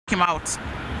him out.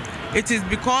 It is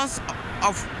because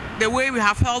of the way we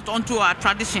have held onto our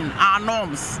tradition, our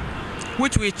norms,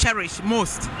 which we cherish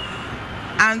most.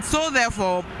 And so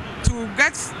therefore, to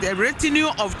get the retinue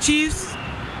of chiefs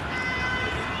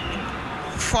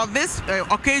for this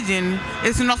occasion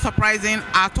is not surprising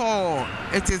at all.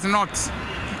 It is not.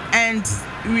 And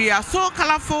we are so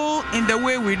colorful in the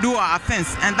way we do our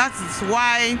things, and that is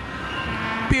why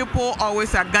people always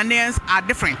say Ghanaians are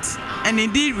different. And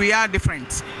indeed, we are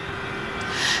different.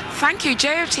 Thank you,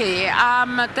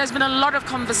 Jyoti. There's been a lot of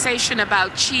conversation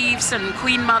about chiefs and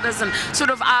queen mothers, and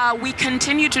sort of we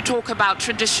continue to talk about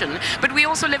tradition, but we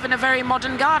also live in a very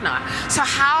modern Ghana. So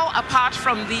how, apart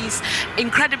from these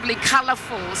incredibly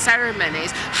colorful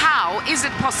ceremonies, how is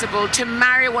it possible to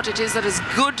marry what it is that is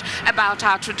good about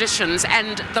our traditions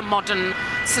and the modern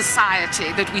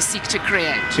society that we seek to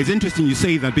create? It's interesting you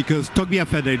say that, because Togbia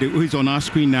Fede, who is on our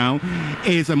screen now,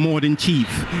 is a modern chief,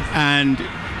 and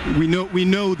we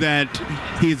know that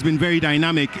he has been very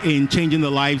dynamic in changing the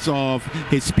lives of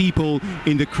his people,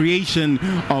 in the creation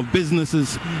of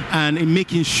businesses, and in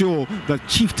making sure that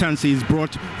chieftaincy is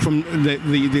brought from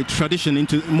the tradition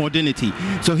into modernity.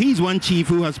 So he's one chief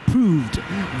who has proved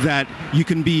that you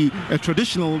can be a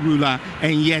traditional ruler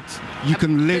and yet you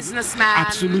can live businessman.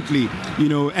 Absolutely, you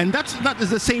know, and that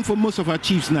is the same for most of our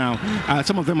chiefs now.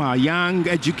 Some of them are young,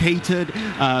 educated.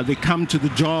 They come to the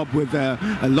job with a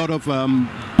lot of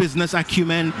business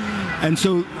acumen, and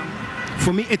so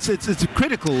for me it's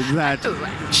critical that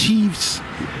chiefs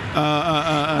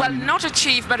well, not a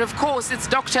chief, but of course it's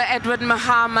Dr. Edward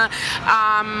Mahama,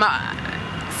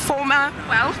 former,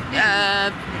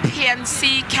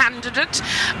 PNC candidate.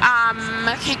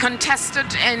 He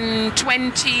contested in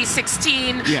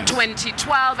 2016, yes.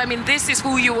 2012. I mean, this is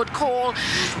who you would call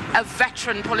a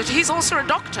veteran politician. He's also a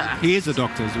doctor. He is a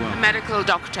doctor as well. Medical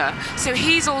doctor. So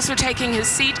he's also taking his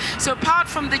seat. So apart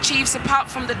from the chiefs, apart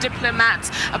from the diplomats,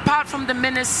 apart from the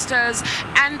ministers,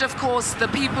 and of course the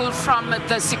people from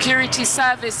the security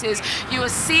services, you are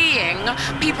seeing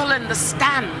people in the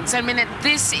stands. I mean,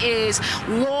 this is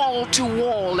wall to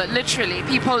wall, literally,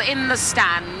 people in the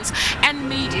stands and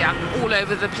media all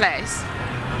over the place.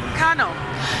 Colonel,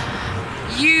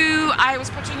 I was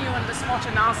putting you on the spot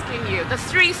and asking you the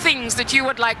three things that you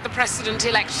would like the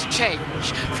president-elect to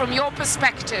change. From your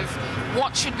perspective,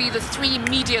 what should be the three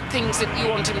immediate things that you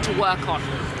want him to work on?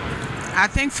 I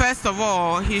think first of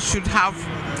all, he should have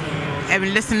a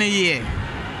listening ear.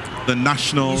 The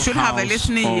National House have a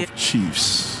listening of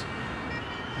Chiefs.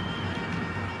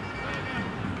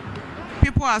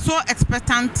 People are so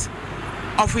expectant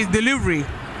of his delivery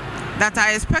that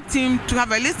I expect him to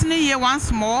have a listening ear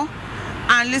once more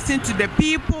and listen to the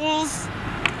people's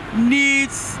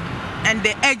needs and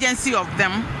the urgency of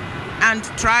them and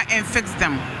try and fix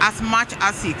them as much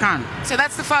as he can. So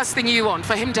that's the first thing you want,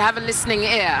 for him to have a listening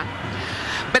ear.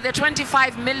 But there are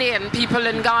 25 million people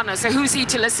in Ghana, so who's he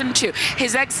to listen to?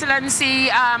 His Excellency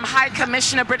High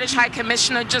Commissioner, British High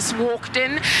Commissioner, just walked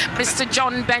in, Mr.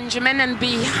 John Benjamin, and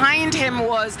behind him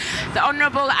was the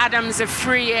Honourable Adam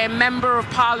Zafri, a Member of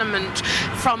Parliament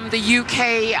from the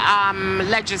UK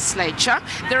legislature.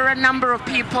 There are a number of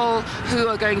people who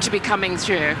are going to be coming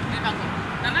through.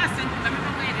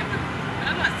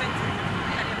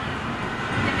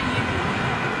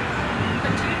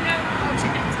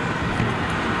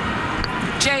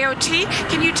 JOT,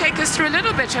 can you take us through a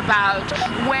little bit about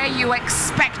where you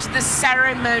expect the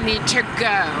ceremony to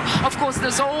go? Of course,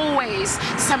 there's always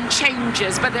some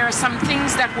changes, but there are some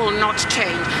things that will not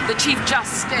change. The Chief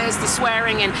Justice, the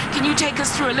swearing in. Can you take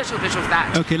us through a little bit of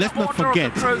that? Okay, let's not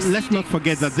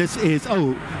forget that this is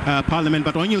Parliament,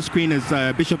 but on your screen is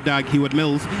Bishop Dag Heward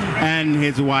Mills and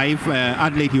his wife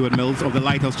Adelaide Heward Mills of the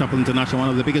Lighthouse Chapel International, one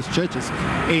of the biggest churches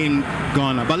in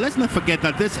Ghana. But let's not forget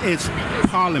that this is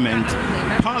Parliament.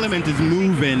 Parliament is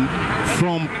moving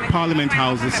from Parliament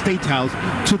House, the State House,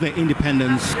 to the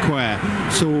Independence Square.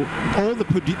 So all the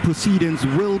proceedings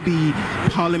will be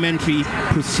parliamentary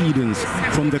proceedings.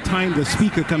 From the time the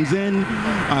Speaker comes in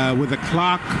with the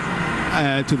clerk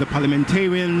to the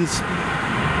parliamentarians,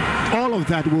 all of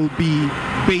that will be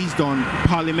based on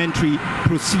parliamentary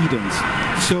proceedings.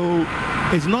 So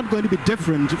it's not going to be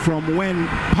different from when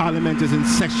Parliament is in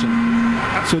session.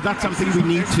 So that's something we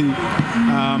need to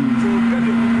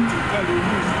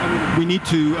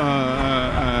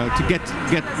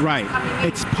get right.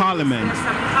 It's Parliament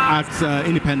at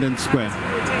Independence Square.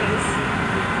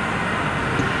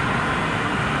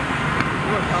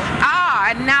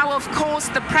 And now, of course,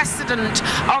 the President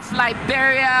of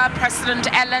Liberia,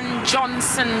 President Ellen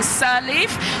Johnson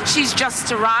Sirleaf, she's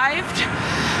just arrived.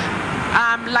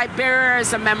 Liberia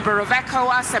is a member of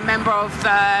ECOWAS, a member of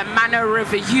the Mano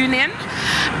River Union.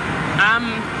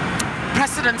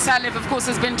 President Sirleaf, of course,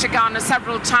 has been to Ghana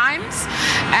several times,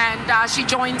 and she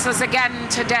joins us again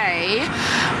today.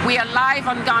 We are live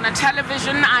on Ghana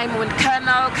television. I'm with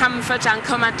Colonel Comfort and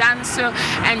Kuma Danso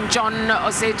and John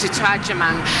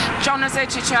Osei-Tutu-Agyeman. John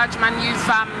Osei-Tutu-Agyeman,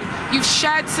 you've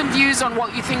shared some views on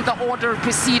what you think the order of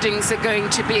proceedings are going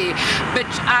to be. But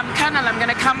Colonel, I'm going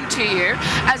to come to you,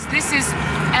 as this is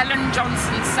Ellen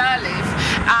Johnson Sirleaf.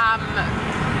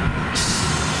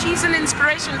 She's an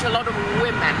inspiration to a lot of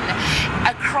women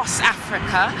across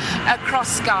Africa,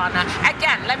 across Ghana.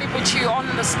 Again, let me put you on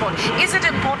the spot. Is it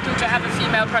important to have a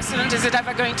female president? Is it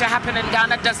ever going to happen in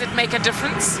Ghana? Does it make a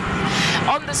difference?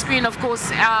 On the screen, of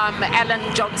course,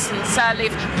 Ellen Johnson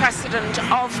Sirleaf, President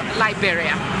of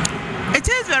Liberia. It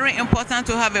is very important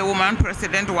to have a woman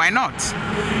president. Why not?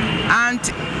 And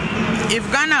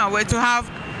if Ghana were to have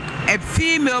a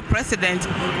female president,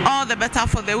 all the better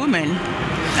for the women.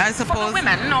 I suppose. For the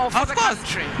women or for the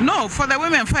country? No, for the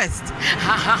women first.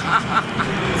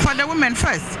 For the women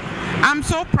first. I'm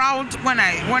so proud when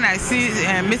I see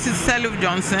Mrs. Sirleaf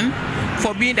Johnson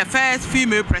for being the first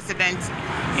female president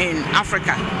in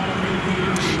Africa.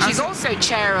 She's also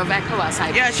chair of ECOWAS, I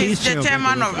believe. Yeah, she's the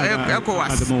chairman of ECOWAS.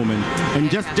 At the moment. And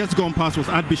just gone past was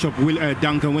Archbishop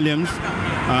Duncan Williams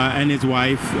and his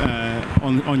wife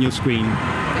on your screen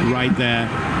right there.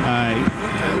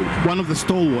 One of the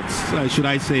stalwarts, should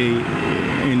I say,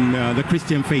 in the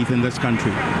Christian faith in this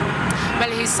country.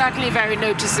 Well, he's certainly very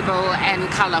noticeable and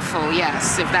colorful,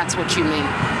 yes, if that's what you mean.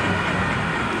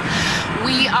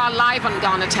 We are live on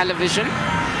Ghana television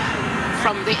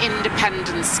from the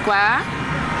Independence Square.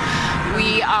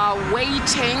 We are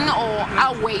waiting or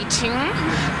awaiting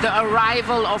the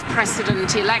arrival of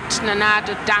President-elect Nana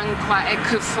Dankwa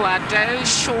Akufo-Addo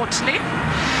shortly.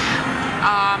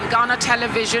 Ghana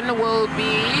television will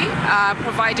be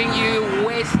providing you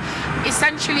with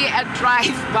essentially a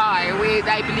drive-by with,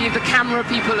 I believe, the camera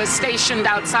people are stationed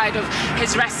outside of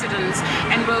his residence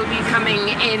and will be coming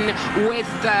in with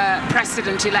the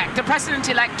president-elect. The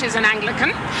president-elect is an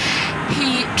Anglican.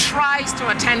 He tries to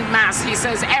attend Mass, he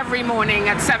says, every morning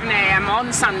at 7 a.m.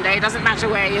 on Sunday, doesn't matter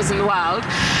where he is in the world.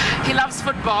 He loves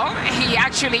football. He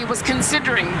actually was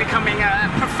considering becoming a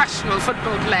professional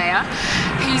football player.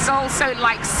 He's also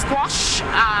likes squash.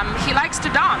 He likes to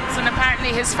dance, and apparently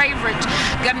his favorite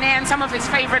Ghanaian, some of his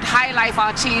favorite high life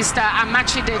artists are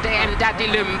Amachi Dede and Daddy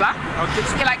Lumba.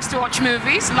 He likes to watch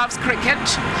movies, loves cricket,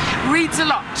 reads a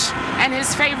lot, and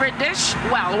his favorite dish,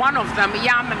 well, one of them,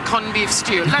 yam and corned beef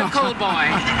stew. Local boy.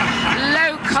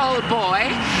 Local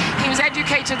boy. He was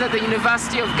educated at the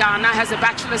University of Ghana, has a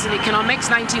bachelor's in economics,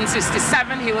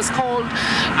 1967. He was called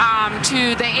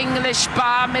to the English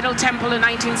Bar, Middle Temple in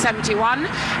 1971,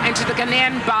 and to the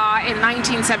Ghanaian Bar in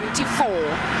 1974.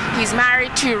 He's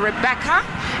married to Rebecca,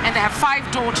 and they have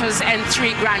 5 daughters and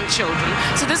 3 grandchildren.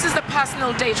 So this is the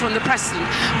personal data on the president.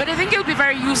 But I think it'll be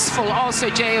very useful also,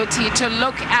 JOT, to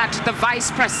look at the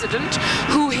vice president,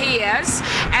 who he is,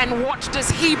 and what does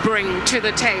he bring to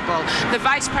the table. The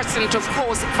vice president, of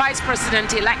course, vice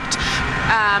president-elect,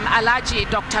 Alhaji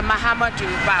Dr. Mahamudu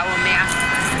Bawumia.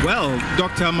 Well,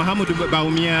 Dr. Mahamudu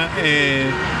Bawumia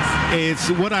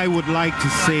is what I would like to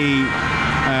say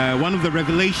one of the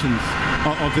revelations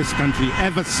of this country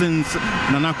ever since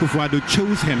Nana Akufo-Addo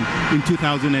chose him in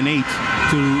 2008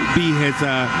 to be his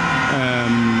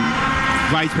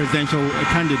vice presidential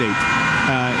candidate.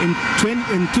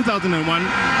 In 2001,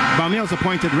 Bawumia was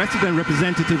appointed resident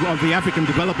representative of the African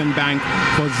Development Bank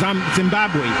for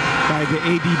Zimbabwe by the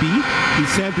ADB. He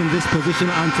served in this position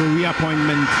until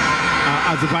reappointment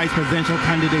as the vice presidential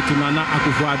candidate to Nana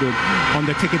Akufo-Addo on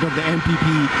the ticket of the MPP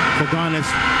for Ghana's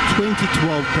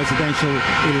 2012 presidential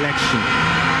election.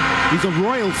 He's of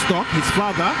royal stock. His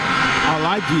father,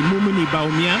 Alhaji Mumuni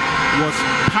Bawumia, was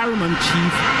paramount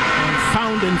chief and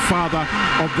founding father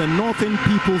of the Northern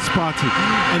People's Party.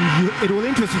 And it will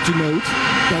interest you to note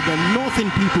that the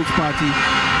Northern People's Party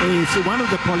is one of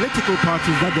the political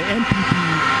parties that the MPP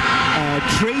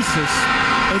traces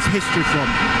its history from.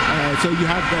 So you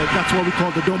have that's what we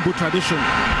call the Dombu tradition,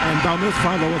 and Bawumia's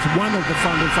father was one of the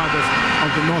founding fathers of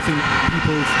the Northern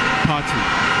People's Party.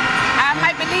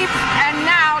 I believe, and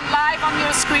now live on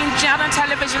your screen, Ghana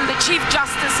television, the Chief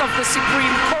Justice of the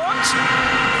Supreme Court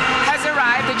has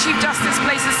arrived. The Chief Justice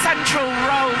plays a central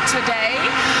role today.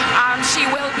 She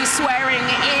will be swearing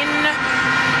in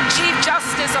Chief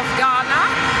Justice of Ghana,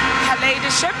 her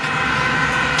ladyship,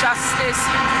 Justice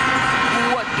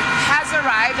Wood, has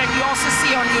arrived, and you also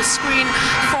see on your screen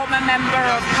former member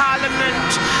of Parliament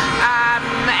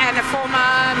and a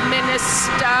former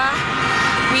minister.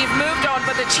 We've moved on,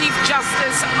 but the Chief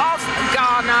Justice of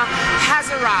Ghana has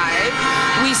arrived.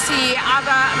 We see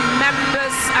other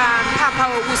members,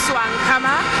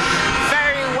 Owusu-Ankama,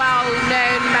 very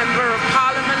well-known member of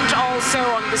parliament, also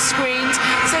on the screens.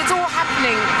 So it's all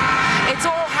happening. It's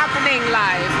all happening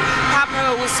live.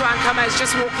 Papa Owusu-Ankama is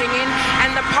just walking in,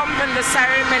 and the pomp and the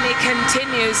ceremony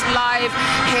continues live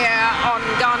here on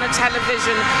Ghana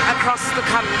television across the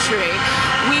country.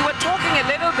 We were talking a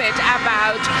little bit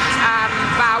about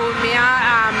Bawumia,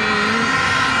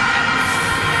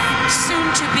 soon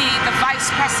to be the vice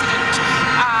president,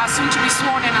 soon to be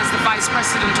sworn in as the vice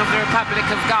president of the Republic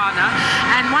of Ghana.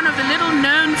 And one of the little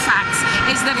known facts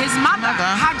is that his mother,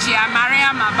 Hajia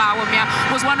Mariama Bawumia,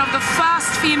 was one of the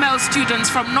first female students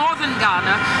from northern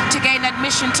Ghana to gain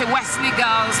admission to Wesley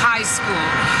Girls High School.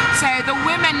 So the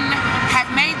women have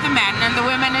made the men, and the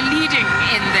women are leading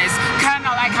in this.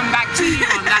 Colonel, I come back to you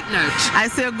on that note.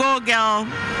 I say, go girl.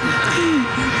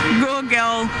 Go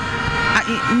girl.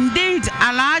 Indeed,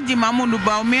 Alhaji Mahmoud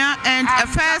Bawumia and a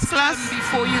first class.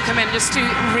 Before you come in, just to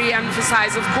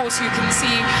re-emphasize, of course, you can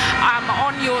see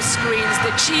on your screens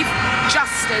the Chief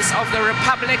Justice of the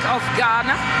Republic of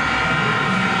Ghana.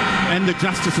 And the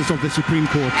justices of the Supreme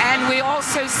Court. And we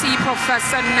also see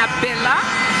Professor Nabila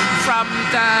from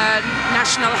the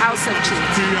National House of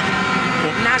Chiefs.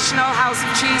 National House of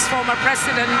Chiefs, former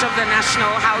president of the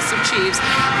National House of Chiefs.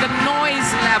 The noise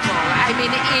level, I mean,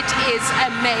 it is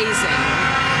amazing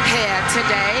here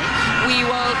today. We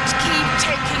will keep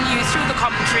taking you through the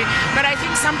commentary, but I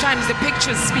think sometimes the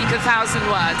pictures speak 1,000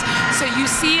 words. So you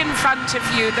see in front of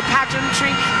you the pageantry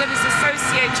that is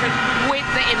associated with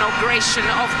the inauguration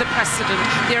of the president,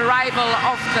 the arrival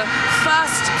of the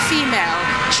first female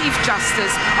Chief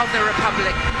Justice of the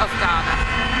Republic of Ghana.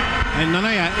 And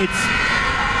Nanaya,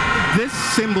 this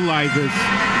symbolizes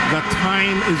that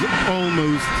time is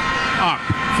almost up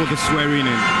for the swearing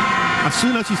in. As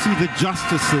soon as you see the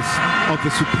justices of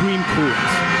the Supreme Court,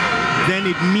 then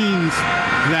it means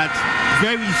that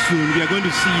very soon we are going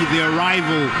to see the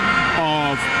arrival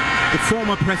of the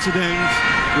former president,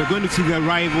 we're going to see the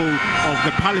arrival of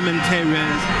the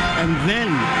parliamentarians, and then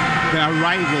the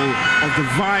arrival of the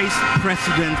vice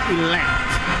president-elect,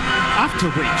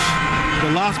 after which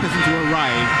the last person to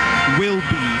arrive will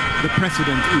be the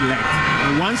president-elect.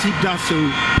 And once he does so,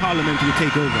 Parliament will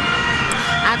take over.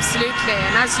 Absolutely,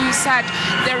 and as you said,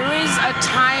 there is a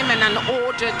time and an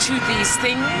order to these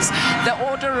things. The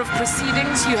order of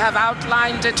proceedings, you have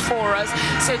outlined it for us.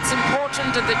 So it's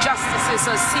important that the justices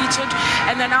are seated,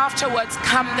 and then afterwards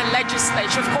come the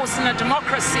legislature. Of course, in a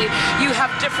democracy, you have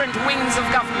different wings of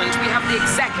government. We have the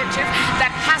executive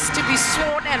that has to be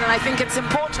sworn in, and I think it's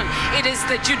important. It is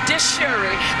the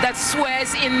judiciary that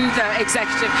swears in the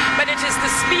executive, but it is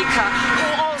the speaker who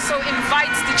also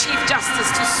invites the Chief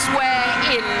Justice to swear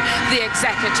in the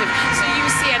executive. So you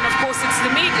see, and of course it's the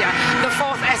media, the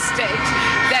fourth estate,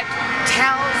 that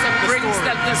tells and brings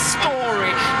the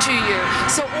story to you.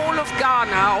 So all of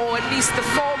Ghana, or at least the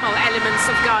formal elements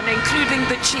of Ghana, including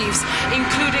the chiefs,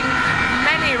 including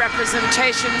many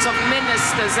representations of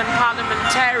ministers and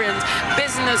parliamentarians,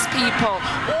 business people,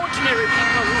 ordinary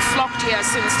people who flocked here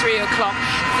since 3 o'clock.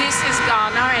 This is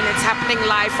Ghana, and it's happening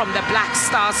live from the Black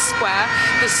Star Square.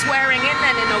 The swearing in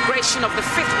and inauguration of the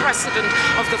 5th president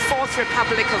of the 4th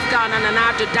Republic of Ghana,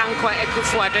 Nana Addo Dankwa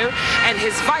Akufo-Addo, and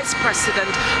his vice president,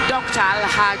 Dr.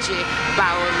 Alhaji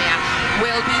Bawumia,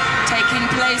 will be taking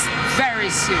place very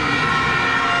soon.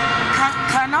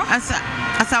 Colonel?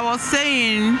 As I was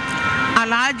saying,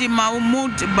 Alhaji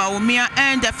Mahmoud Bawumia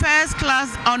earned a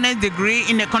first-class honors degree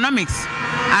in economics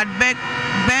at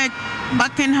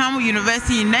Buckingham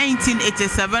University in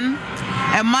 1987,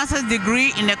 a master's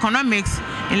degree in economics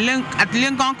at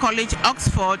Lincoln College,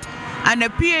 Oxford, and a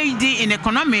PhD in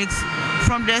economics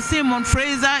from the Simon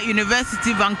Fraser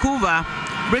University, Vancouver,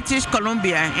 British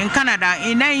Columbia, in Canada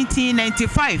in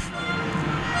 1995.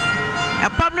 A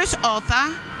published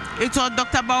author, it was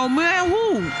Dr. Bawumia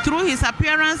who, through his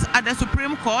appearance at the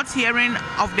Supreme Court hearing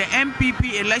of the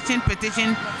MPP election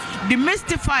petition,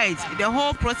 demystified the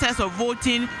whole process of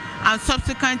voting and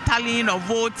subsequent tallying of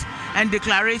votes and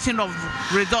declaration of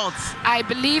results. I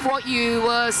believe what you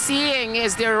were seeing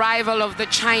is the arrival of the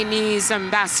Chinese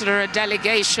ambassador. A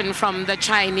delegation from the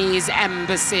Chinese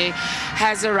embassy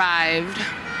has arrived.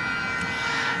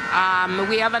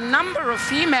 We have a number of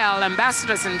female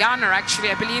ambassadors in Ghana, actually.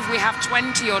 I believe we have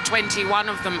 20 or 21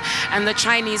 of them, and the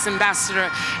Chinese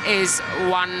ambassador is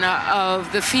one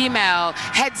of the female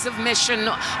heads of mission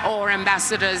or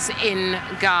ambassadors in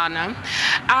Ghana.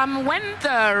 When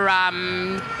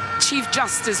the Chief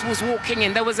Justice was walking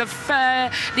in, there was a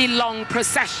fairly long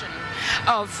procession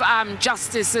of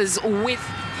justices with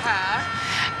her.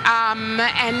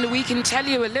 And we can tell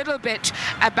you a little bit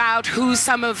about who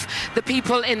some of the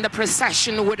people in the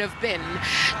procession would have been.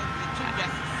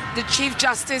 The Chief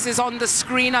Justice is on the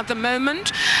screen at the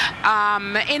moment.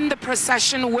 In the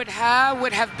procession with her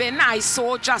would have been, I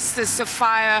saw Justice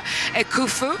Sophia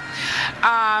Ekufu.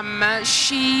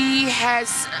 She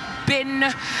has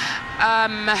been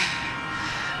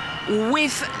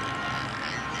with,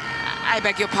 I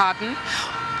beg your pardon,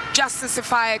 Justice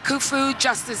Sophia Ekufu,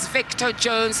 Justice Victor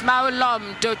Jones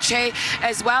Maolom Doche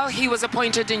as well. He was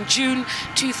appointed in June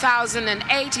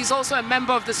 2008. He's also a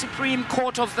member of the Supreme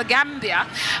Court of the Gambia.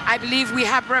 I believe we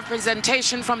have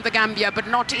representation from the Gambia, but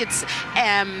not its,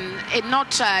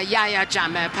 not Yaya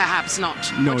Jammeh, perhaps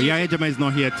not. No, Yaya Jammeh is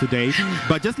not here today.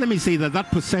 But just let me say that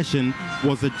that procession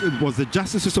was the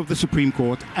justices of the Supreme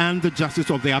Court and the justice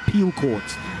of the Appeal Court.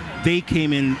 They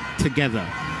came in together,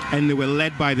 and they were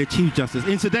led by the Chief Justice.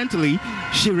 Incidentally,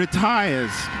 she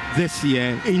retires this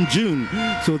year in June,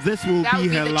 so this will be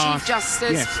her last. Chief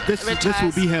Justice yes, this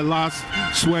will be her last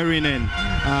swearing in.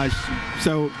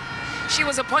 She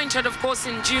was appointed, of course,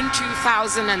 in June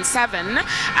 2007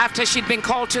 after she'd been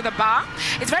called to the bar.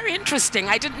 It's very interesting.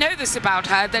 I didn't know this about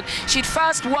her, that she'd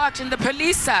first worked in the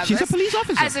police service. She's a police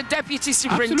officer. As a deputy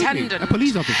superintendent. Absolutely. A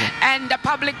police officer. And a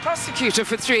public prosecutor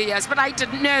for 3 years. But I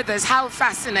didn't know this. How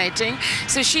fascinating.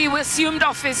 So she assumed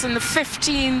office on the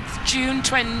 15th June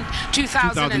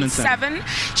 2007.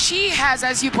 She has,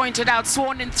 as you pointed out,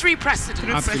 sworn in 3 presidents.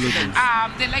 Absolutely.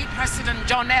 The late President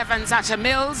John Evans Atta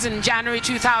Mills in January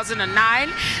 2009.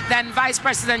 Then Vice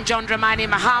President John Dramani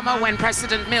Mahama, when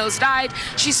President Mills died,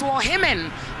 she swore him in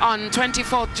on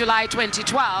 24th July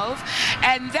 2012.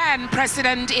 And then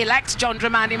President-elect John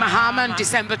Dramani Mahama in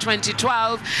December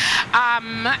 2012.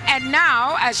 And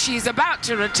now, as she's about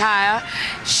to retire,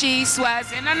 she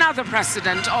swears in another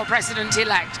president, or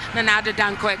President-elect, Nana Addo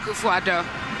Dankwa Akufo-Addo. Okay,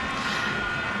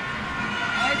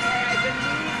 I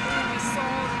believe who we saw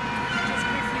just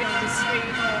briefly on the screen,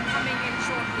 or coming in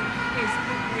shortly, is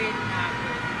Bugri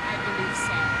Nabu. I believe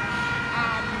so.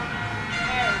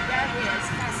 There he is,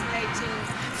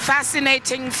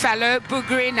 fascinating fellow.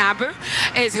 Bugri Nabu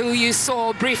is who you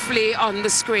saw briefly on the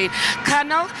screen.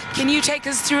 Colonel, can you take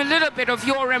us through a little bit of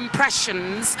your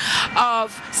impressions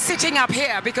of sitting up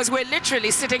here, because we're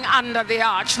literally sitting under the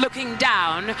arch looking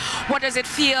down. What does it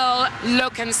feel,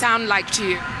 look and sound like to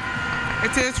you?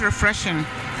 It is refreshing.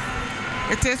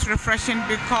 It is refreshing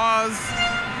because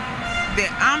the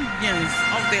ambience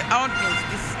of the audience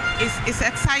is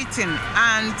exciting,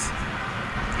 and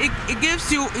it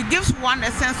gives one a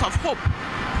sense of hope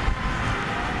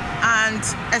and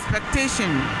expectation.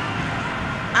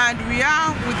 And we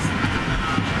are with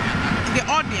the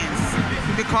audience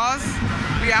because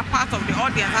we are part of the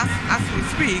audience as we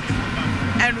speak,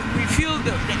 and we feel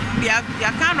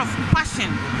their kind of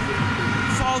passion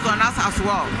falls on us as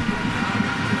well.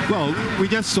 Well, we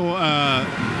just saw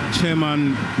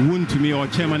Chairman Wuntumi, or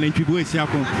Chairman Nchibu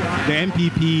Esiakon, the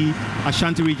MPP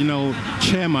Ashanti Regional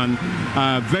Chairman,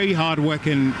 very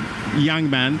hard-working young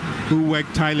man who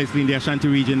worked tirelessly in the Ashanti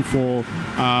region for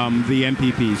the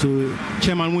MPP. So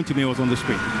Chairman Wuntumi was on the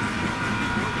screen.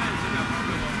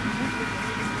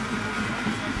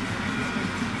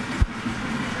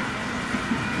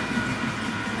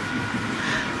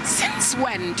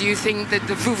 When do you think that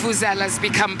the vuvuzelas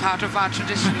become part of our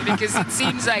tradition? Because it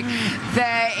seems like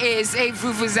there is a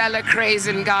vuvuzela craze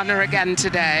in Ghana again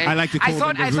today. I like to call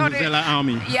them the vuvuzela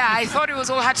army. Yeah, I thought it was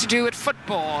all had to do with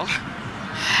football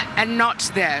and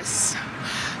not this.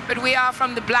 But we are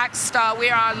from the Black Star. We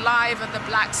are live at the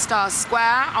Black Star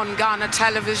Square on Ghana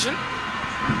television,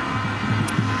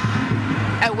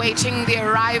 awaiting the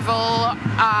arrival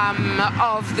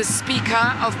of the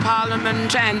Speaker of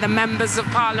Parliament and the members of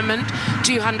Parliament,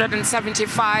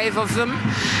 275 of them,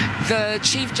 the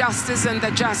Chief Justice and the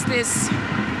Justice.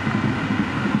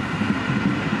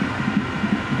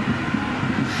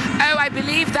 Oh, I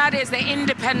believe that is the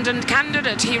independent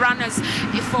candidate. He ran as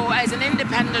an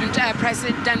independent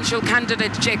presidential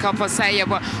candidate, Jacob Osaya.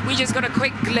 But we just got a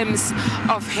quick glimpse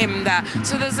of him there.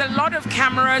 So there's a lot of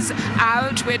cameras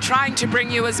out. We're trying to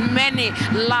bring you as many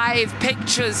live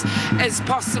pictures as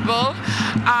possible.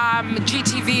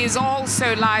 GTV is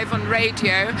also live on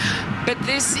radio. But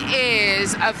this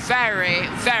is a very,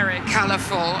 very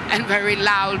colorful and very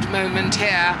loud moment here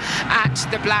at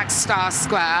the Black Star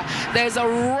Square. There's a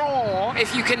roar,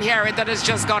 if you can hear it, that has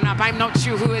just gone up. I'm not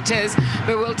sure who it is,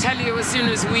 but we'll tell you as soon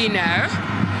as we know.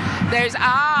 There's,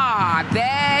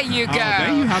 there you go.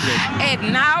 There you have it.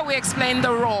 And now we explain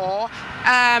the roar.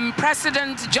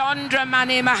 President John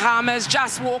Dramani Mahama has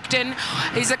just walked in.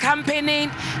 He's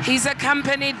accompanied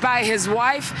by his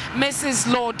wife, Mrs.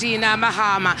 Lordina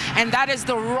Mahama, and that is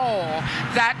the roar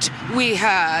that we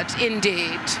heard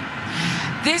indeed.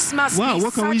 This must be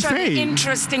such an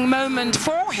interesting moment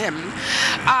for him.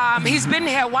 He's been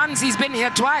here once, he's been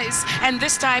here twice, and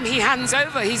this time he hands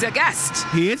over. He's a guest.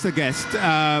 He is a guest.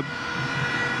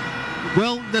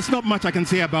 Well, there's not much I can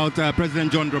say about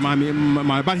President John Dramani,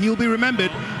 but he'll be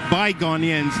remembered by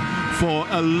Ghanaians for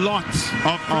a lot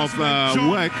of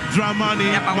work.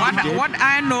 Dramani. Yeah, but what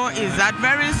I know is that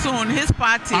very soon his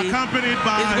party is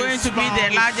going to be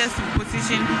the largest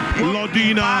position in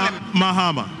Lodina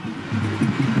Mahama.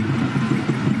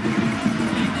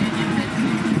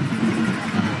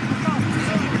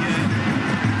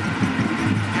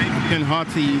 And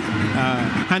Harty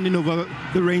handing over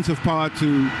the reins of power to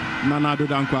Nana Addo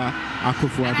Dankwa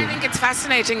Akufo-Addo. And I think it's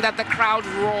fascinating that the crowd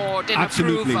roared in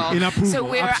approval. So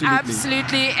we're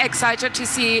absolutely excited to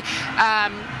see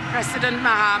President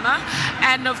Mahama,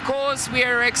 and of course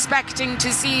we're expecting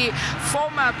to see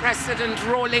former President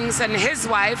Rawlings and his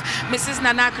wife, Mrs.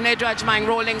 Nana Akufo-Addo Agyemang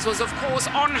Rawlings, was of course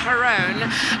on her own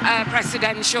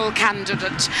presidential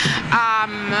candidate.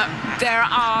 There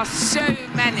are so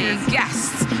many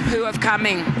guests who have come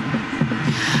in.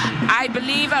 I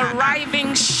believe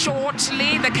arriving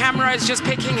shortly, the camera is just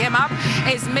picking him up,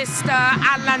 is Mr.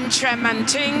 Alan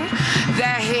Tremanting.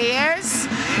 There he is.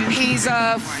 He's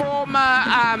a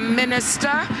former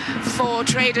minister for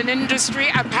trade and industry,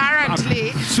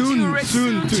 apparently soon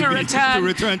to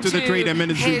return to the trade and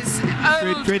ministry, his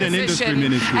old trade and industry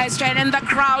ministry. And the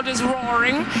crowd is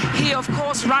roaring. He, of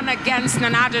course, ran against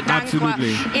Nana Addo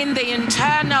Dankwa in the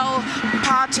internal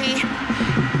party.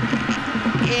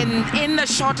 In the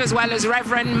shot, as well as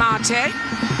Reverend Mate.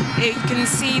 You can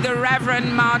see the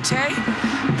Reverend Mate,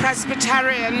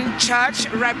 Presbyterian Church,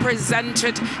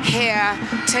 represented here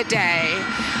today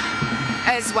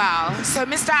as well. So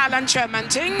Mr. Alan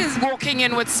Tremanting is walking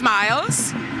in with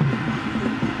smiles.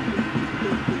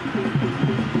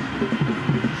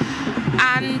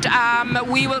 And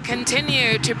we will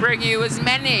continue to bring you as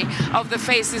many of the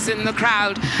faces in the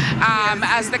crowd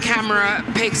as the camera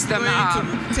picks them up.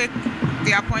 Take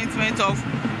the appointment of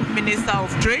Minister of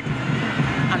Trade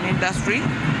and Industry.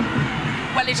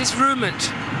 Well, it is rumored,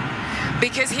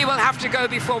 because he will have to go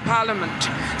before Parliament.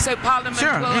 So Parliament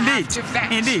will have to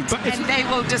vet, and they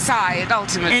will decide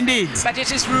ultimately. Indeed. But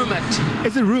it is rumored.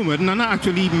 Is it rumored? Nana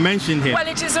actually mentioned here. Well,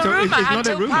 it is a rumor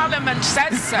until Parliament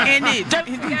says so. Indeed. Don't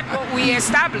forget what we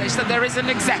established, that there is an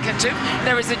executive,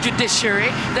 there is a judiciary,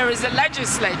 there is a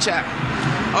legislature.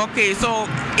 Okay, so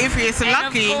if he's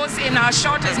lucky... And of course, in our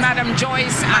shot is Madam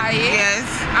Joyce Aye. Yes.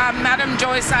 Madam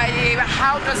Joyce Aye,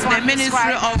 how does one the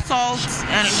Ministry of Salt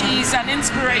and she's an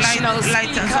inspirational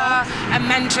speaker, a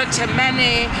mentor to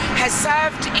many, has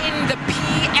served in the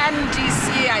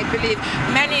PNDC, I believe,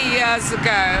 many years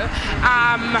ago,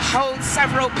 holds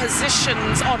several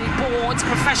positions on boards,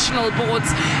 professional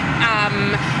boards,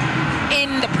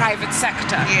 in the private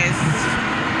sector. Yes.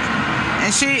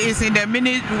 And she is in the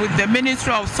with the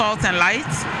Ministry of Salt and Light.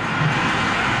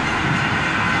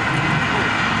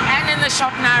 And in the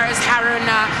shop now is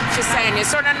Haruna Fiseni.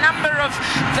 So a number of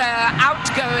the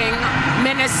outgoing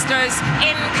ministers,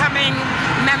 incoming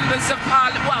members of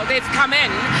Parliament, well, they've come in.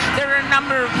 There are a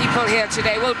number of people here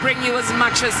today. We'll bring you as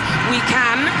much as we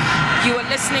can. You are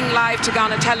listening live to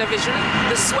Ghana Television,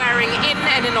 the swearing in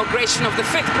and inauguration of the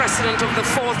 5th President of the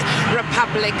 4th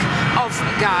Republic of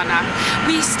Ghana.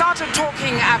 We started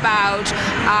talking about,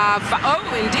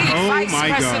 Vice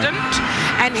President,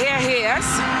 and here he is.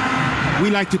 We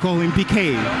like to call him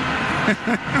PK.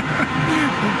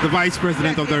 The Vice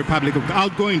President of the Republic of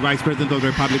outgoing Vice President of the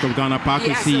Republic of Ghana,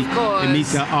 Parkwesi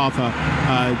Anissa Arthur,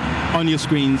 on your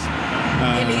screens.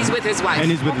 And he's with his wife. And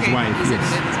he's with his wife,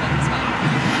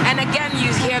 And again,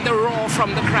 you hear the roar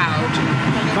from the crowd.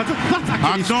 That's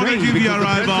actually strange, because the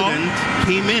President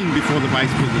came in before the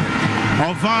Vice President.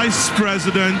 Our Vice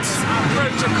President,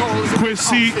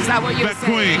 Kwesi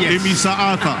Bekwai Emisa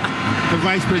Arthur. The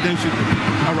Vice President should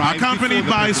arrive. Accompanied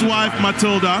by his wife,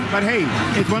 Matilda. But hey,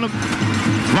 it's one of...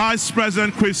 Vice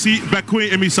President Kwesi Bekwai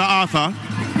Emisa Arthur,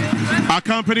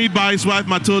 accompanied by his wife,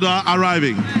 Matilda,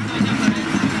 arriving.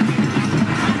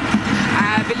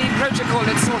 I believe protocol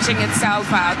is sorting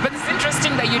itself out, but it's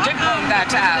interesting that you did point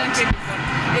that out.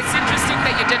 It's interesting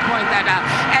that you did point that out.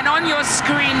 And on your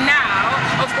screen now,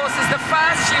 of course, is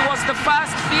she was the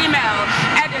first female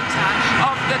editor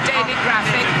of the Daily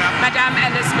Graphic, Madame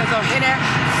Elizabeth Ohene,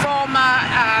 former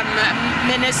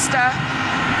minister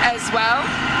as well.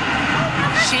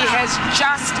 She has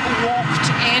just walked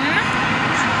in,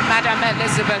 Madame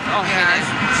Elizabeth Ohene.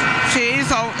 She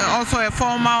is also a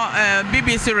former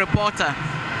BBC reporter.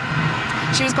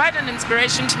 She was quite an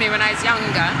inspiration to me when I was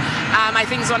younger. I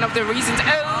think it's one of the reasons.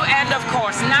 Oh, and of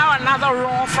course, now another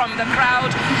roar from the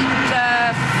crowd.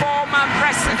 The former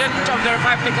president of the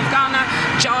Republic of Ghana,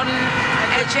 John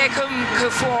Jacob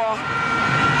Kufuor.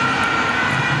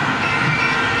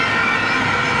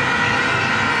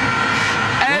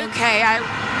 Okay,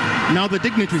 Now the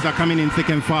dignitaries are coming in thick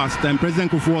and fast, and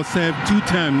President Kufuor served 2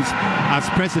 terms as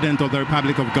President of the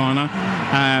Republic of Ghana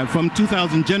from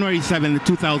January 7,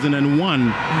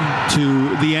 2001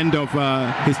 to the end of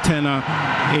his tenure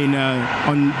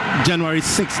on January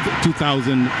 6,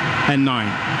 2009.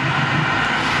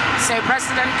 So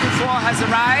President Kufuor has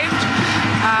arrived.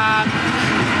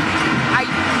 I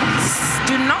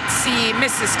do not see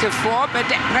Mrs. Kufuor, but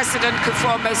President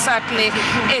Kufuor most certainly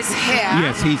is here.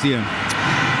 Yes, he's here.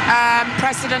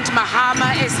 President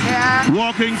Mahama is here.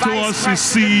 Walking towards his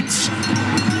seat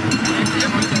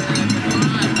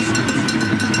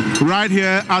right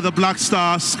here at the Black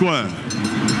Star Square.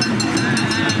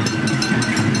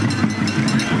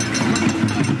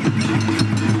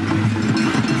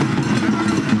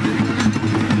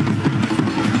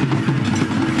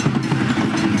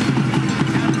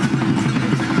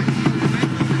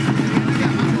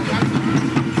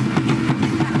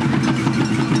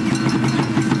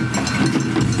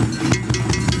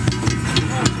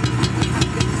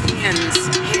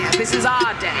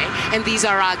 And these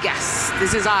are our guests.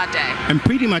 This is our day. And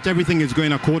pretty much everything is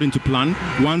going according to plan.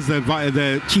 Once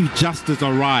the Chief Justice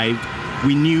arrived,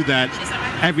 we knew that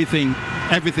everything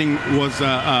was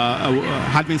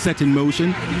had been set in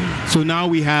motion. So now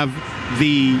we have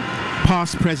the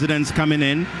past presidents coming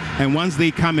in, and once they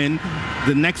come in,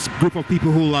 the next group of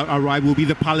people who will arrive will be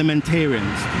the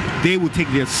parliamentarians. They will take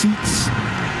their seats,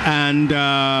 and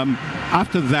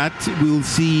after that, we'll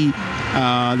see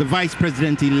the Vice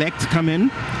President-elect come in.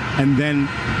 And then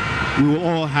we will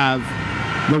all have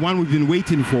the one we've been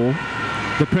waiting for,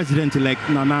 the President-elect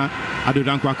Nana Addo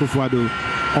Dankwa Akufo-Addo,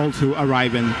 also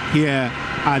arriving here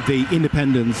at the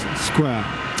Independence Square.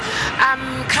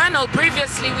 Colonel,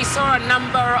 previously we saw a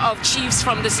number of chiefs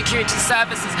from the security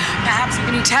services. Perhaps you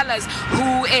can tell us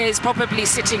who is probably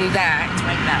sitting there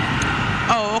right now.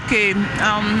 Oh, okay.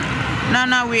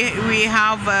 Nana, we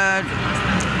have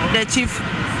the chief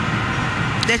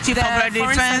of the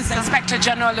Defense, Inspector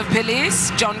General of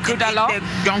Police, John Kudalo.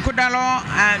 John Kudalo,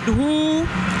 and who,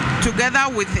 together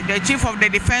with the Chief of the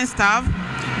Defense Staff,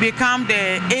 become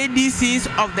the ADCs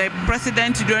of the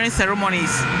President during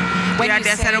ceremonies. They are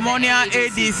the ceremonial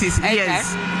ADCs. Okay.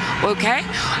 Yes. Okay.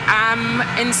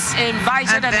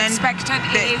 Invited and expected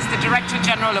is the Director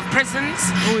General of Prisons,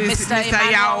 Mr.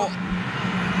 Yao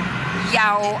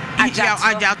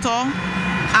Ajato,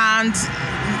 and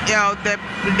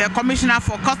the Commissioner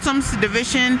for Customs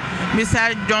Division,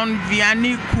 Mr. John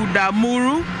Vianney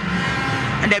Kudamuru,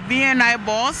 and the BNI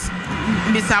boss,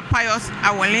 Mr. Pius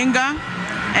Awelinga,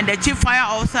 and the Chief Fire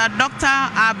Officer, Dr.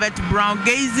 Albert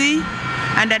Brown-Gazy,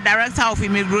 and the Director of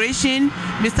Immigration,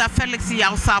 Mr. Felix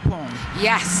Yausapong.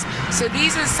 Yes, so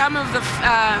these are some of the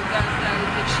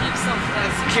chiefs of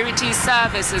the security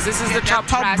services. This is the top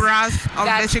brass of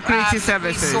the security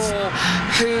services. We saw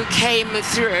who came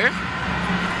through.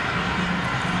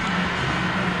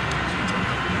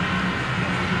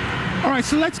 All right,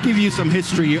 so let's give you some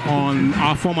history on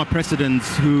our former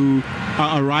presidents who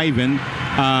are arriving.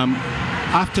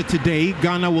 After today,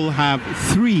 Ghana will have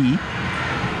 3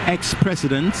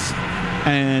 ex-presidents,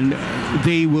 and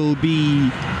they will be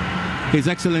His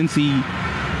Excellency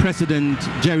President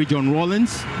Jerry John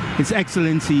Rawlings, His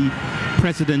Excellency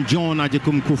President John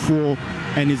Agyekum Kufuor,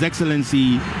 and His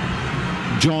Excellency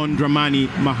John Dramani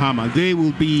Mahama. They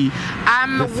will be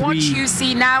what you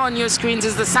see now on your screens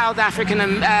is the South African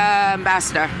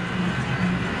ambassador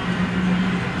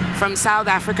from South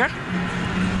Africa.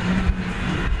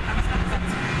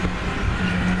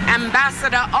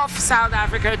 Ambassador of South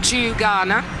Africa to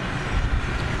Ghana.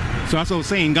 So as I was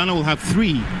saying, Ghana will have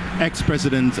 3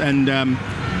 ex-presidents, and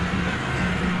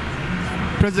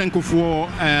President Kufuor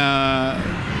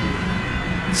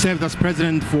served as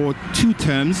president for 2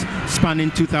 terms,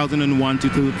 spanning 2001 to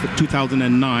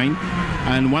 2009.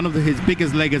 And one of his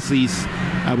biggest legacies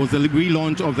was the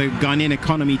relaunch of the Ghanaian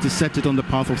economy to set it on the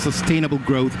path of sustainable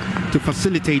growth to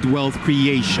facilitate wealth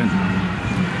creation.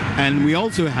 And we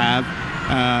also have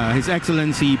His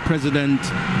Excellency President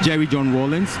Jerry John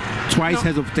Rawlings, twice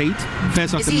head of state,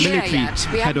 first as a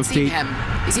military head of state.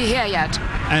 Is he here yet?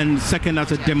 And second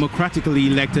as a democratically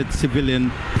elected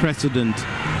civilian president.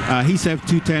 He served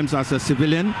 2 terms as a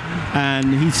civilian,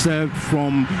 and he served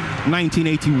from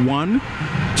 1981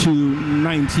 to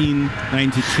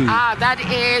 1992. That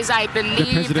is, I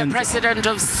believe, the president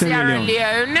of Sierra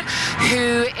Leone,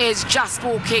 who is just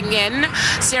walking in.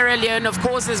 Sierra Leone, of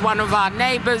course, is one of our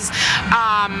neighbors,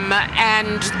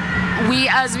 and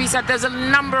as we said, there's a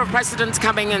number of presidents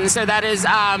coming in. So that is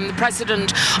the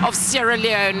president of Sierra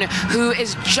Leone, who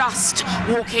is just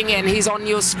walking in. He's on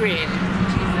your screen.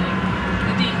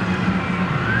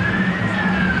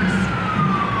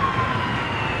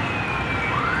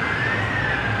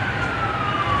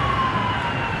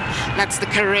 That's the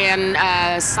Korean,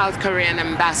 South Korean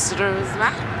ambassador as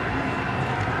well.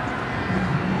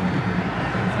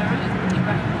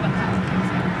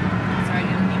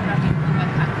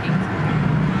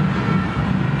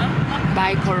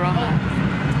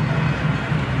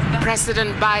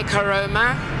 President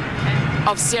Baikoroma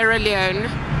of Sierra Leone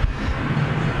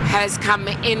has come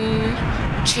in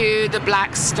to the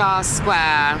Black Star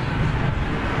Square.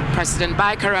 President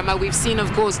Baikoroma, we've seen,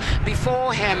 of course,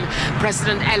 before him,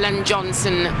 President Ellen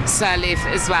Johnson Sirleaf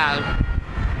as well.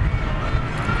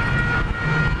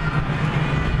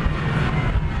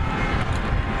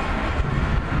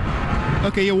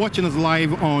 Okay, you're watching us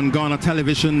live on Ghana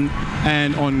Television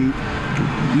and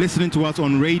listening to us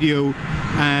on radio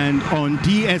and on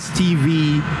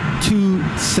DSTV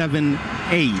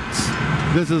 278.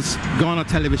 This is Ghana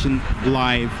Television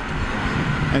Live.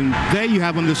 And there you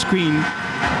have on the screen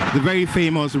the very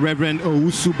famous Reverend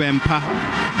Owusu Bempah,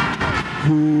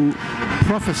 who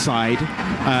prophesied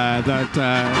that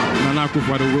Nana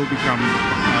Akufo-Addo will become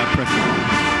president.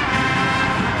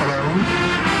 Hello.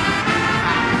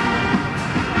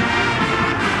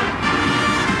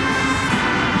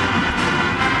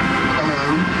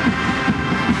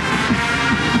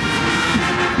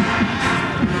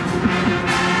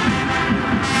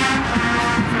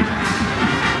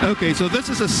 Okay, so this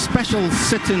is a special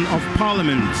sitting of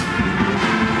Parliament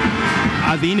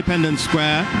at the Independence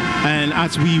Square, and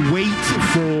as we wait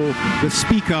for the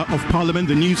Speaker of Parliament,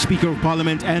 the new Speaker of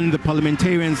Parliament, and the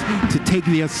parliamentarians to take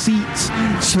their seats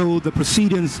so the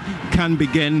proceedings can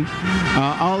begin,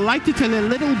 I'd like to tell you a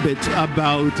little bit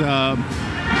about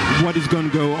what is going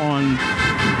to go on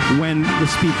when the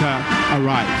Speaker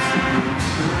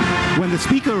arrives. When the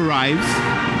Speaker arrives,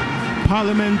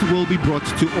 Parliament will be brought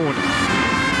to order.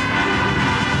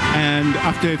 And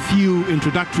after a few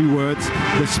introductory words,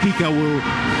 the Speaker will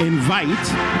invite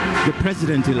the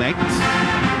President-elect,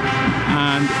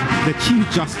 and the Chief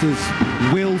Justice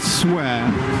will swear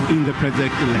in the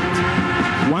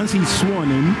President-elect. Once he's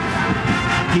sworn in,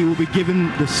 he will be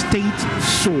given the state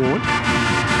sword,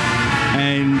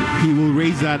 and he will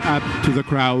raise that up to the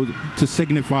crowd to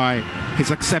signify his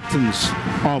acceptance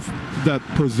of the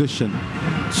position.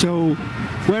 So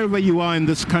wherever you are in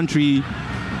this country,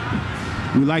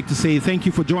 we'd like to say thank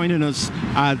you for joining us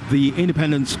at the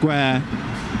Independence Square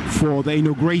for the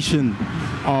inauguration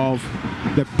of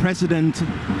the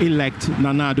President-elect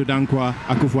Nana Addo Dankwa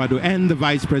Akufo-Addo and the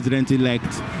Vice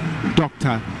President-elect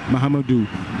Dr. Mahamudu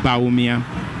Bawumia.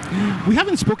 We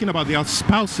haven't spoken about their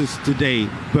spouses today,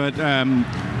 but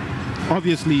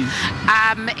obviously...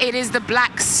 it is the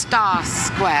Black Star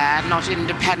Square, not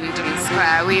Independence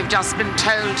Square. We've just been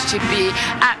told to be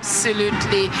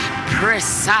absolutely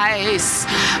precise,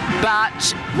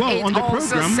 but well, it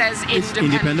also says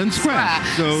Independence Square.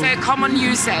 So common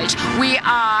usage. We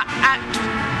are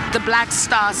at the Black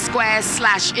Star Square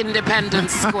 /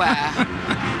 Independence Square.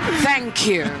 Thank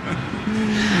you.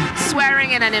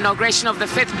 Swearing in an inauguration of the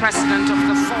 5th President of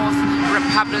the 4th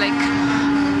Republic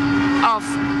of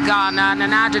Ghana,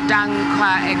 Nana Addo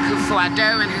Dankwa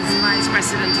Akufo-Addo, and his Vice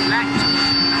President-elect,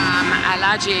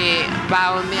 Alhaji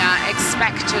Bawumia,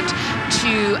 expected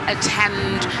to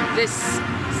attend this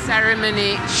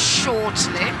ceremony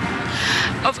shortly.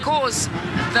 Of course,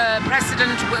 the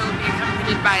President will be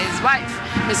accompanied by his wife,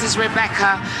 Mrs.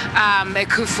 Rebecca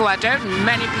Akufo-Addo.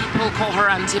 Many people call her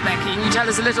Auntie Becky. Can you tell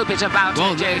us a little bit about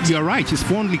her, Jody? You're right. She's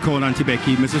fondly called Auntie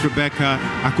Becky. Mrs. Rebecca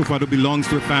Akufo-Addo belongs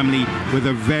to a family with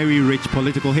a very rich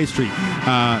political history.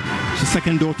 She's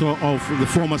second daughter of the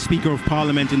former Speaker of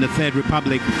Parliament in the Third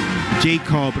Republic,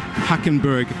 Jacob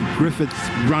Hackenberg Griffiths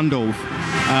Randolph.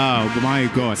 Oh, my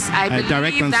God.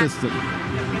 Direct ancestor.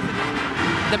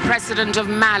 The President of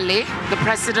Mali. The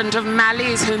President of Mali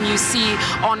is whom you see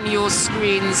on your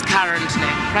screens currently.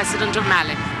 President of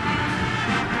Mali.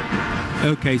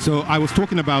 Okay, so I was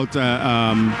talking about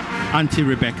Auntie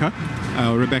Rebecca,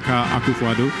 Rebecca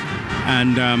Akufo-Addo,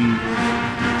 and...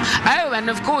 oh, and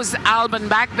of course, Alban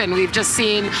Bagbin, we've just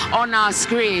seen on our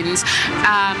screens,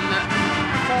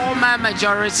 former former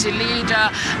majority leader.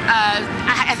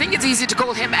 I think it's easy to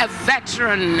call him a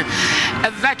veteran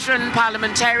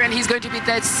parliamentarian. He's going to be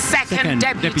the second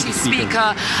deputy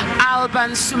speaker.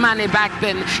 Alban Sumane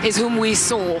Bagbin is whom we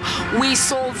saw. We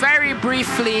saw very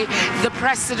briefly the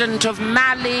president of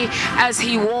Mali as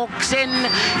he walked in,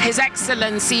 His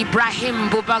Excellency Ibrahim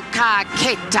Boubacar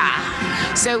Keita.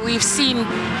 So we've seen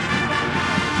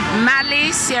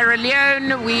Mali, Sierra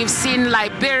Leone, we've seen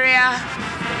Liberia,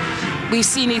 we've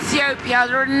seen Ethiopia.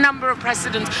 There are a number of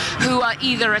presidents who are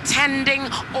either attending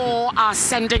or are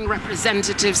sending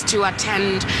representatives to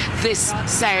attend this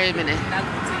ceremony.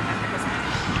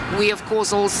 We, of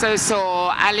course, also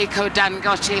saw Aliko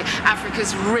Dangote,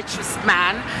 Africa's richest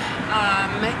man.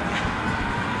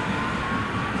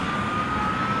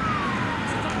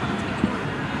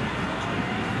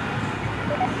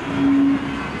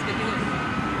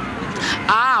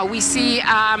 We see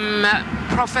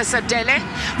Professor Dele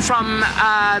from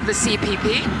the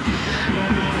CPP.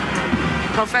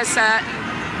 Professor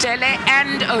Dele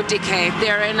and Odike,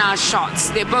 they're in our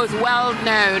shots. They're both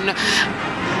well-known.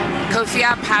 Kofi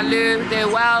Palu, they're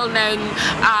well-known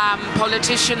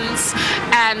politicians,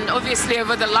 and obviously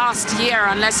over the last year,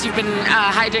 unless you've been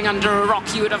hiding under a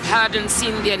rock, you would have heard and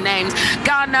seen their names.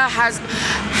 Ghana has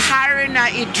Haruna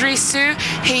Idrisu.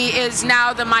 He is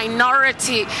now the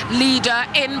minority leader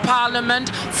in Parliament,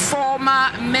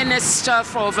 former Minister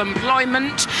for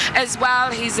Employment as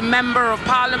well. He's a member of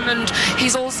Parliament.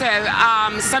 He's also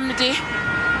somebody.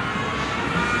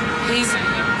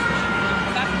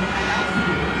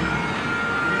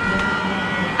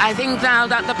 I think now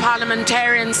that the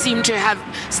parliamentarians seem to have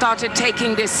started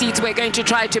taking their seats, we're going to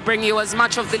try to bring you as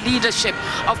much of the leadership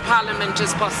of Parliament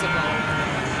as possible.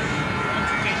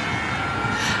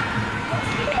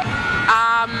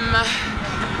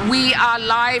 We are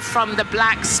live from the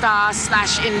Black Star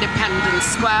 / Independence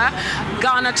Square,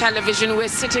 Ghana Television. We're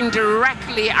sitting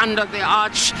directly under the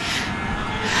arch.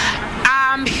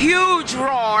 Huge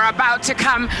roar about to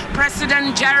come.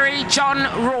 President Jerry John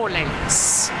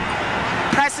Rawlings.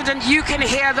 President, you can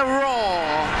hear the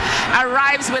roar.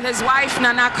 Arrives with his wife,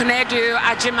 Nana Konadu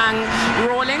Agyeman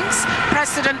Rawlings.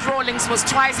 President Rawlings was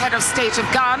twice head of state of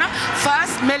Ghana.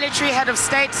 First, military head of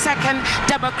state. Second,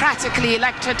 democratically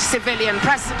elected civilian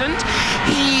president.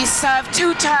 He served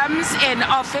 2 terms in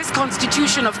office.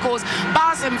 Constitution, of course,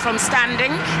 bars him from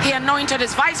standing. He anointed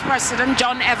his vice president,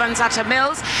 John Evans Atta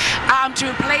Mills, to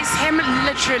replace him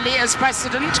literally as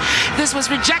president. This was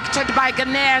rejected by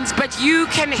Ghanaians, but you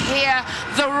can hear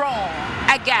the roar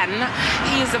again.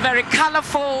 He is a very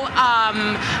colorful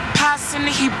person.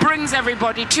 He brings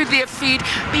everybody to their feet.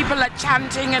 People are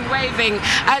chanting and waving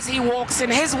as he walks in.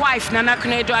 His wife, Nana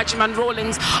Konadu Agyeman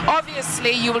Rawlings,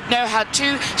 obviously you would know her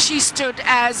too. She stood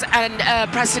as a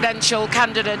presidential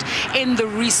candidate in the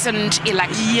recent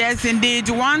election. Yes, indeed.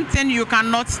 One thing you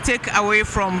cannot take away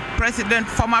from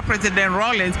former President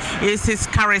Rawlings is his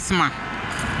charisma.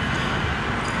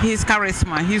 His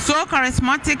charisma. He's so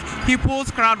charismatic, he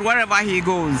pulls crowd wherever he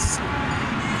goes.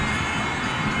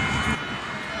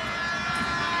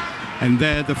 And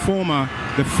there, the former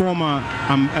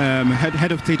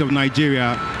head of state of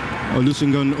Nigeria,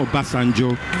 Olusegun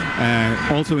Obasanjo,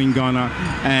 also in Ghana,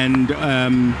 and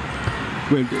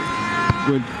with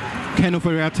Ken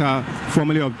Ofori-Atta,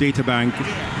 formerly of Data Bank,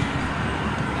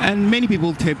 and many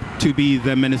people tip to be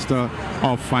the Minister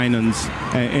of Finance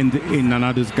in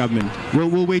Nanado's government.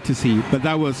 We'll wait to see, but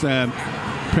that was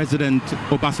President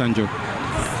Obasanjo.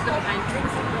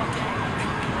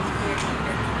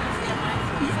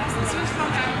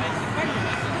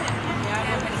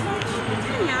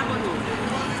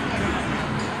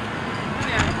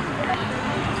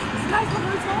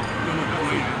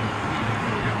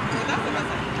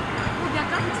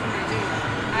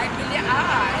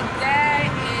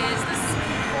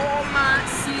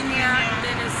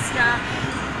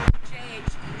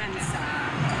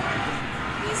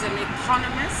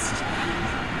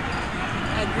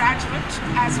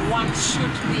 As one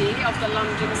should be, of the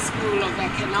London School of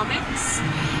Economics.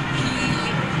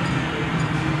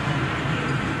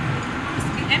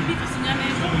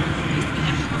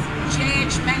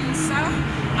 J.H. Mensah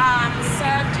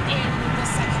served in the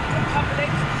Second Republic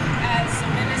as a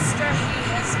minister. He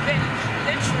has been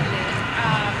literally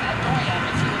a doyen,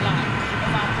 if you like,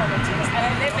 of our politics, a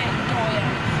living doyen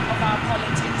of our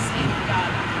politics in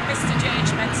Ghana. Mr.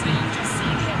 J.H. Mensah, you've just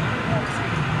seen him walk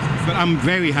through. But I'm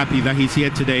very happy that he's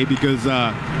here today because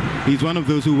he's one of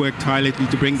those who worked tirelessly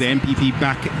to bring the MPP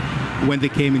back when they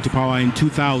came into power in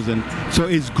 2000. So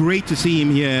it's great to see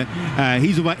him here.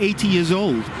 He's over 80 years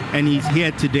old and he's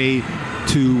here today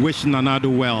to wish Nanado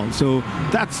well. So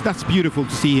that's beautiful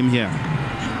to see him here.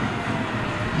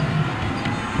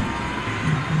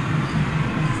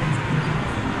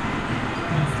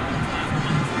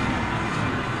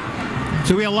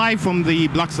 So we are live from the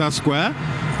Black Star Square.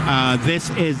 This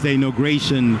is the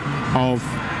inauguration of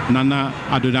Nana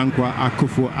Addo Dankwa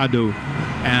Akufo-Addo,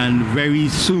 and very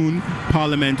soon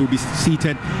Parliament will be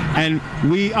seated, and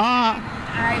we are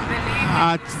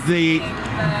at the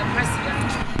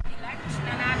President-elect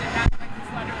Nana Addo Dankwa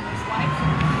Akufo-Addo and his wife.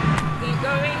 They're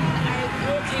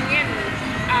walking in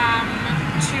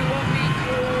to what we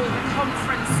call the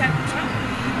conference center,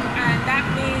 and that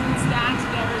means that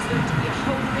there is going to be a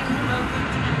holding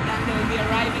moment, and then they'll be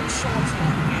arriving shortly.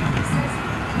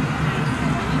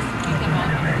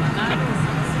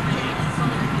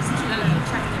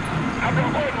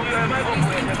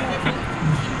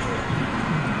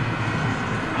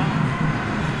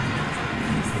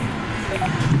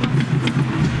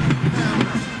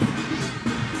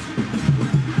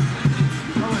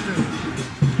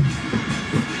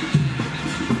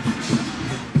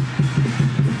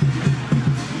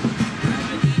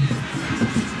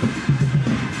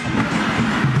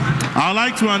 I'd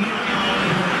like to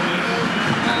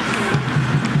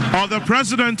the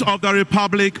President of the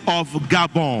Republic of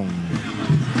Gabon,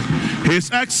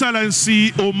 His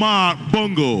Excellency Omar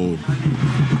Bongo,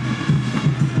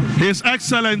 His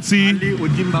Excellency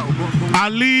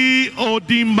Ali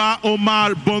Odimba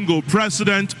Omar Bongo,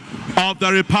 President of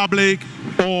the Republic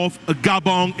of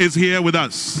Gabon, is here with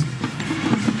us.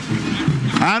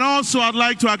 And also I'd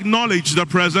like to acknowledge the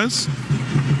presence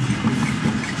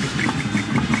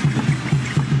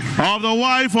of the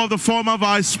wife of the former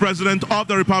Vice President of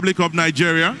the Republic of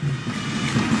Nigeria,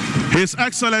 His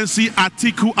Excellency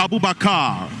Atiku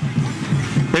Abubakar,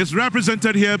 is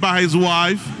represented here by his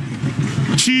wife,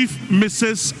 Chief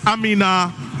Mrs.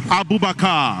 Amina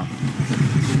Abubakar.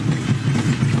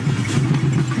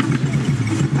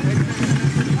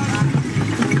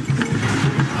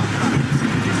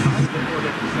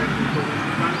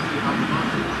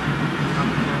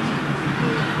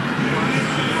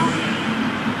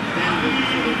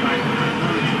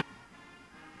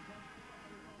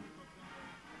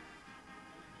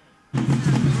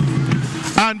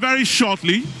 And very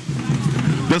shortly,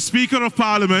 the Speaker of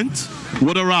Parliament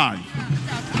would arrive,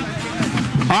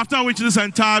 after which this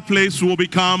entire place will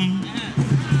become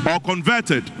or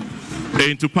converted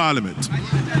into Parliament.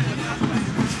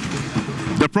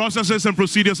 The processes and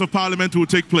procedures of Parliament will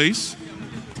take place,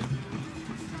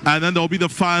 and then there will be the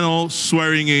final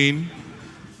swearing in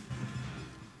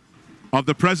of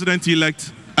the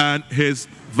President-elect and his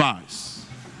Vice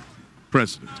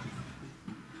President.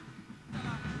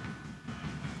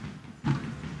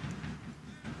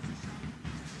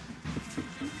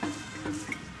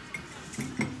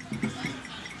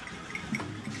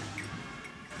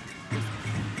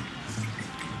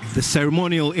 The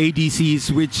ceremonial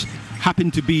ADCs, which happen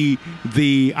to be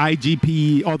the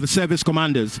IGP or the service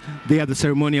commanders, they are the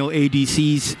ceremonial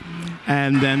ADCs,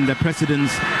 and then the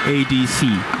President's ADC.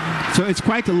 So it's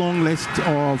quite a long list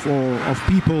of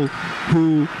people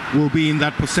who will be in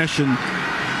that procession,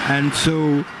 and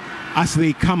so as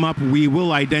they come up, we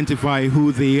will identify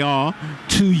who they are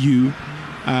to you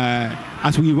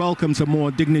as we welcome some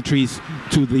more dignitaries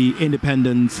to the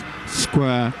Independence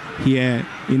Square here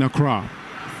in Accra.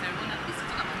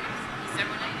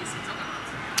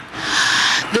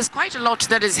 There's quite a lot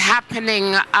that is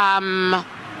happening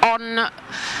on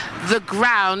the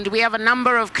ground. We have a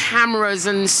number of cameras,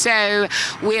 and so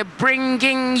we're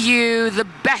bringing you the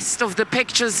best of the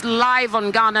pictures live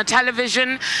on Ghana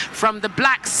television from the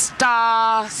Black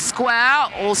Star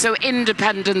Square, also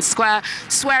Independence Square,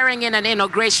 swearing in an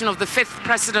inauguration of the 5th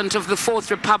President of the 4th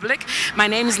Republic. My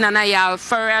name is Nana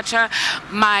Yao-Foriacha.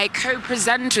 My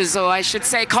co-presenters, or I should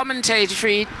say commentary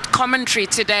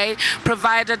today,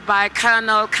 provided by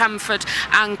Colonel Comfort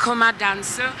Ankuma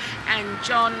Danso and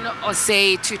John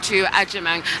Osei Tutu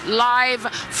Ajimang, live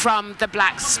from the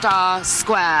Black Star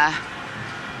Square.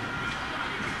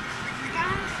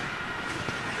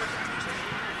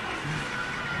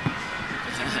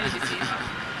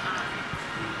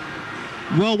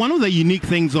 Well, one of the unique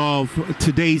things of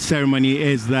today's ceremony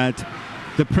is that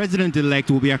the President-elect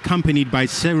will be accompanied by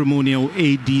ceremonial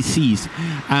ADCs.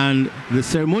 And the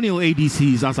ceremonial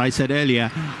ADCs, as I said earlier,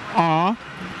 are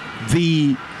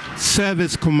the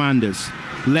service commanders,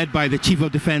 led by the Chief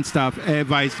of Defense Staff, Air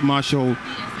Vice Marshal. And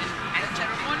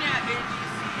ceremonial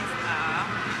ADCs are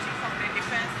the Chief of the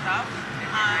Defense Staff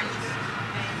and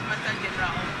the Inspector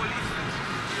General of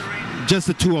Police. Just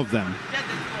the two of them.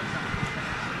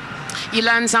 You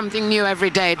learn something new every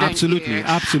day, don't absolutely, you?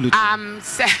 Absolutely.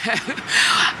 So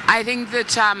I think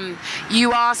that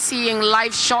you are seeing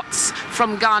live shots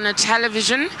from Ghana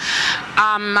television.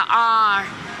 Our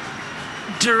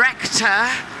director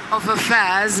of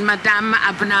Affairs, Madame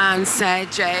Abnan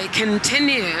Serjay,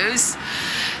 continues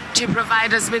to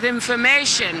provide us with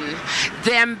information.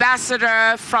 The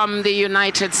ambassador from the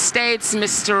United States,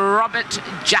 Mr. Robert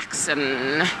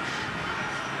Jackson.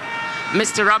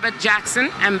 Mr. Robert Jackson,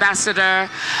 ambassador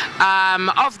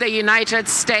of the United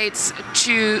States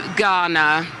to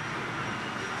Ghana.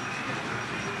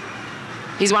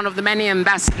 He's one of the many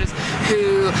ambassadors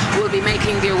who will be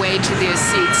making their way to their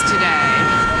seats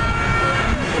today.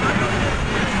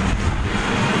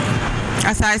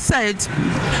 As I said,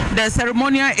 the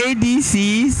ceremonial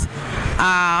ADCs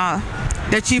are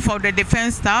the Chief of the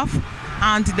Defense Staff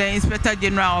and the Inspector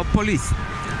General of Police.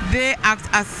 They act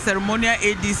as ceremonial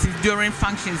ADCs during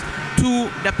functions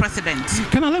to the President.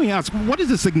 Let me ask, what is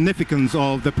the significance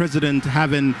of the President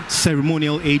having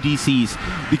ceremonial ADCs?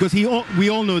 Because we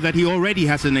all know that he already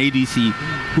has an ADC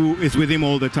who is with him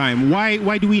all the time.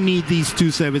 Why do we need these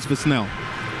two service personnel?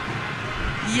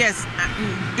 Yes,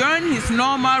 during his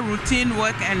normal routine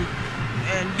work and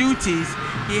duties,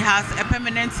 he has a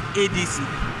permanent ADC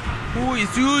who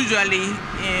is usually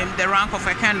in the rank of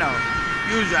a colonel,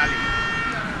 usually.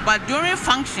 But during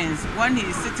functions, when he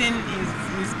is sitting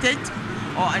in state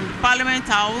or in Parliament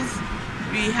House,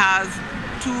 we have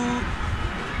two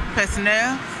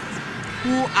personnel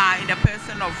who are in the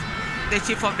person of the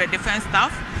Chief of the Defense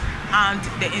Staff and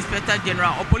the Inspector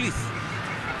General of Police.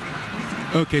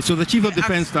 Okay, so the Chief of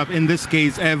Defense Staff, in this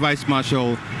case, Air Vice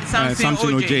Marshal Samson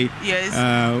Ojay, yes,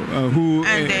 who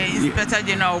and the Inspector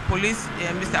General of Police,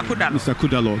 Mr. Kudalo. Mr.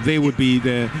 Kudalo, they would be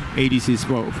the ADCs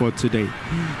for today.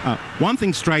 One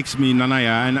thing strikes me,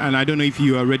 Nanaya, and I don't know if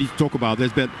you are ready to talk about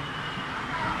this, but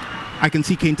I can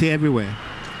see Kente everywhere.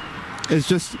 It's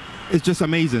just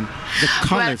amazing. The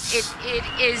colors. Well, it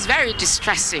is very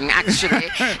distressing, actually,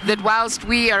 that whilst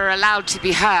we are allowed to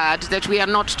be heard, that we are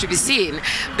not to be seen,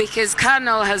 because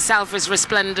Colonel herself is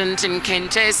resplendent in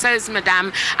Kente, so is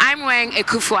Madame. I'm wearing a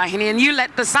kufu ahini, and you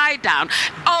let the side down.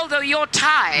 Although your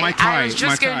tie, I was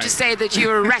just going to say that you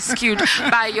were rescued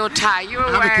by your tie. You're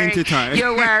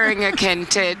wearing a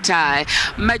Kente tie.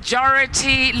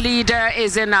 Majority Leader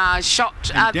is in our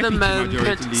shot at the moment,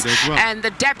 and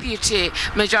the Deputy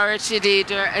Majority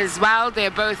Leader as well.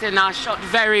 They're both in our shot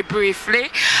very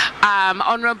briefly.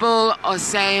 Honourable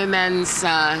Osei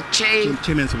Mensah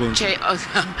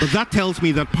But that tells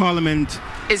me that Parliament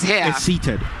is here, is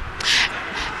seated.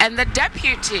 And the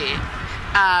deputy,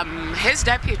 his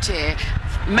deputy,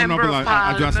 Member of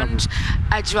Parliament,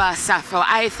 Adwoa Safo,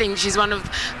 I think she's one of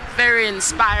very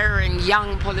inspiring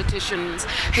young politicians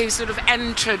who sort of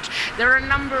entered. There are a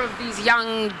number of these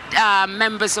young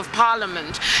members of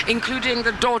Parliament, including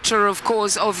the daughter, of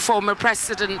course, of former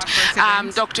President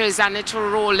Dr. Zaneto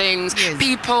Rawlings, yes.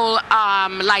 People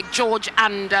like George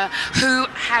Ander, who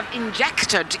have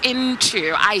injected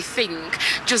into, I think,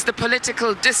 just the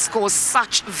political discourse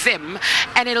such vim,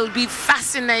 and it'll be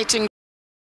fascinating